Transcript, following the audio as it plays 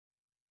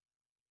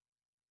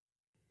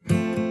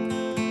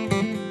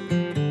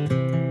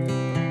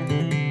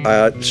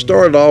I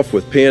started off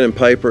with pen and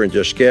paper and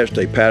just sketched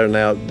a pattern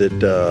out that,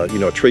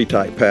 a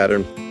tree-type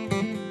pattern.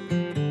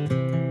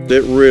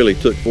 It really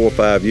took 4 or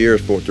 5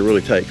 years for it to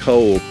really take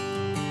hold.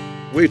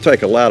 We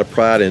take a lot of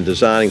pride in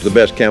designing the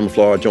best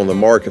camouflage on the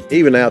market,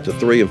 even out to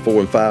 300 and 400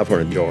 and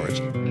 500 yards.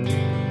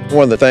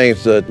 One of the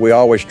things that we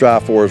always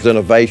strive for is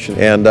innovation,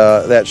 and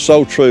that's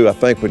so true, I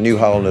think, with New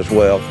Holland as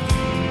well.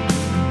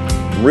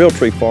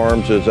 Realtree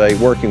Farms is a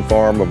working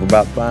farm of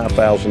about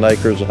 5,000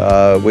 acres.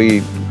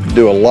 We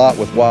do a lot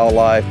with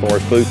wildlife, for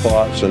food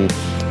plots and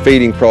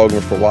feeding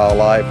programs for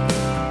wildlife.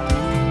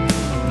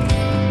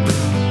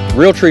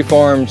 Realtree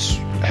Farms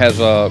has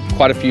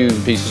quite a few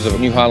pieces of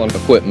New Holland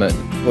equipment.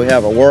 We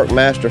have a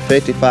Workmaster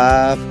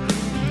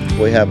 55.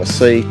 We have a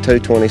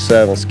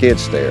C227 skid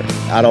steer.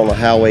 I don't know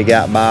how we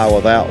got by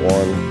without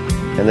one.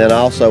 And then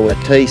also a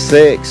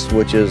T6,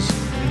 which is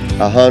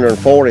a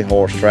 140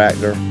 horse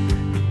tractor.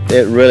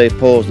 It really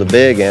pulls the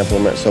big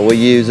implement, so we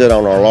use it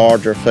on our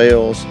larger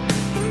fields.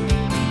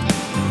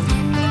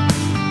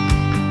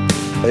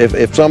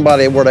 If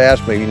somebody were to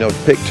ask me,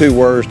 pick 2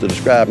 words to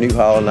describe New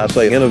Holland, I'd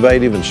say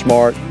innovative and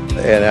smart.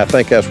 And I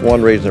think that's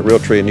one reason that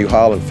Realtree and New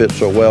Holland fit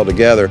so well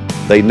together.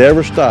 They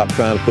never stop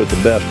trying to put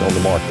the best on the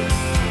market.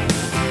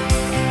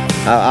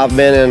 I've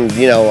been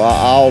in,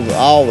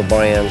 all the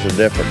brands of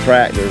different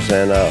tractors,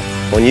 and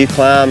when you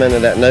climb into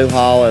that New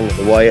Holland,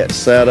 the way it's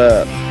set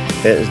up,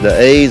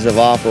 the ease of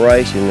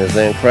operation is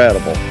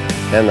incredible.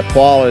 And the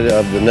quality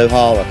of the New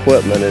Holland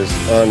equipment is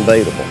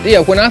unbeatable. Yeah,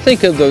 when I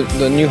think of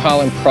the New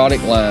Holland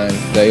product line,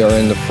 they are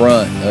in the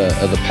front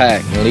of the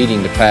pack and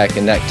leading the pack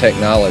in that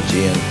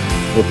technology,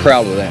 and we're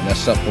proud of that, and that's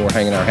something we're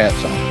hanging our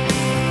hats on.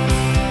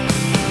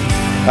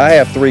 I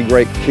have 3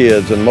 great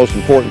kids, and the most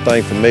important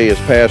thing for me is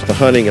pass the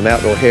hunting and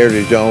outdoor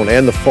heritage on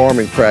and the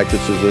farming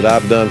practices that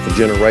I've done for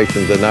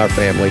generations in our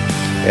family.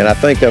 And I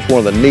think that's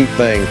one of the neat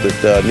things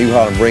that New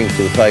Holland brings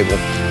to the table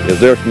is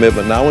their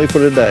commitment not only for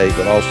today,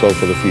 but also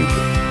for the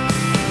future.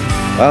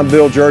 I'm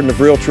Bill Jordan of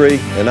Realtree,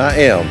 and I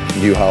am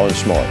New Holland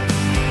Smart.